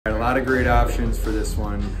A lot of great options for this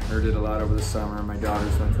one. Heard it a lot over the summer. My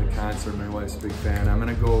daughters went to the concert. My wife's a big fan. I'm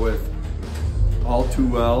gonna go with All Too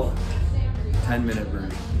Well, 10-minute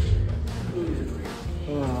version.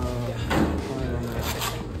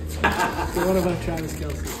 What about Travis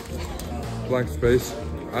Kelce? Blank space.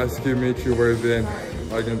 Ask you, meet you, where you been.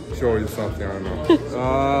 I can show you something, I don't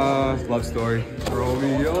know. Love story.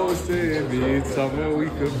 Romeo, say me, somewhere we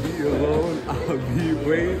could be alone. I'll be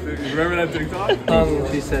waiting. Remember that TikTok?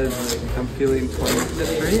 She says, I'm feeling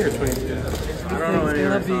 23 or 22. I don't know any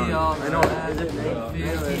of her songs. I know. Is it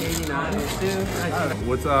 1989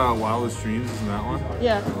 What's Wildest Dreams? Isn't that one?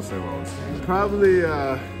 Yeah. I'll say Wildest Dreams. Probably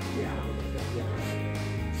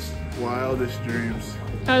Wildest Dreams.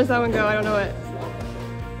 How does that one go? I don't know it.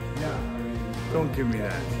 Don't give me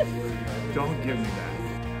that. Don't give me that.